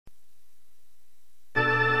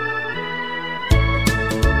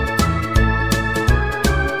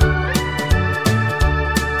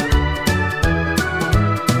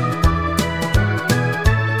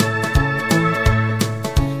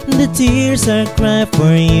tears I cry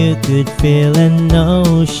for you could fill an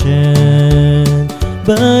ocean,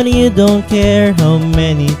 but you don't care how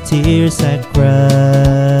many tears I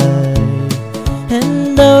cry.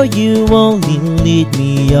 And though you only lead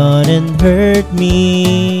me on and hurt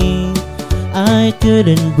me, I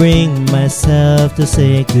couldn't bring myself to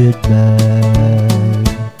say goodbye.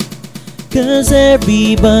 'Cause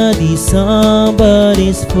everybody's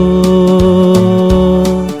somebody's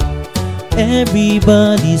fool,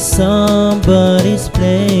 everybody's somebody's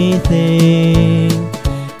plaything,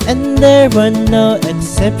 and there are no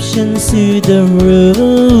exceptions to the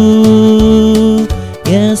rule.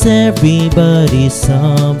 Yes, everybody's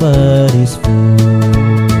somebody's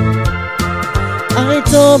fool. I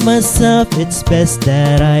told myself it's best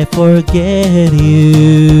that I forget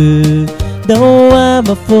you. Though I'm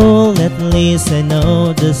a fool, at least I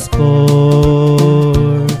know the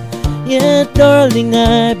score. Yet, darling,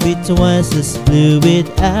 I'd be twice as blue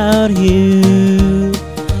without you.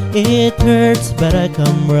 It hurts, but I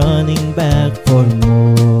come running back for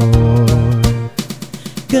more.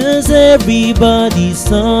 'Cause everybody's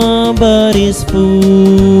somebody's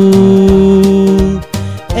fool,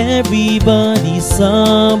 everybody's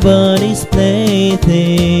somebody's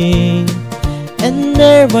plaything, and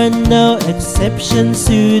there are no exceptions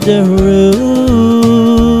to the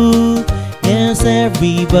rule. Yes,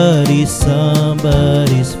 everybody's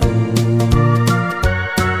somebody's fool.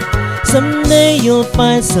 Someday you'll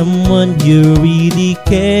find someone you really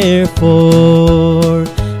care for,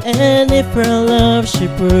 and if her love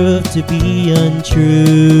should prove to be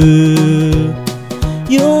untrue,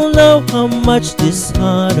 you'll know how much this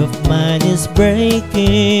heart of mine is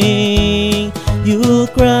breaking. You'll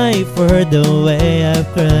cry for the way I've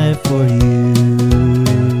cried for you.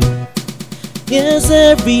 Yes,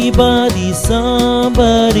 everybody's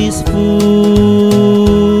somebody's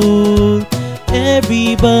fool,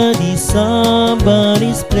 everybody's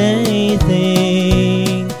somebody's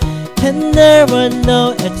plaything, and there are no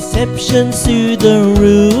exceptions to the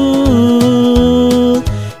rule.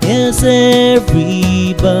 Yes,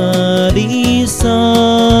 everybody's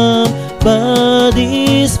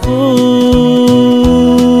somebody's fool.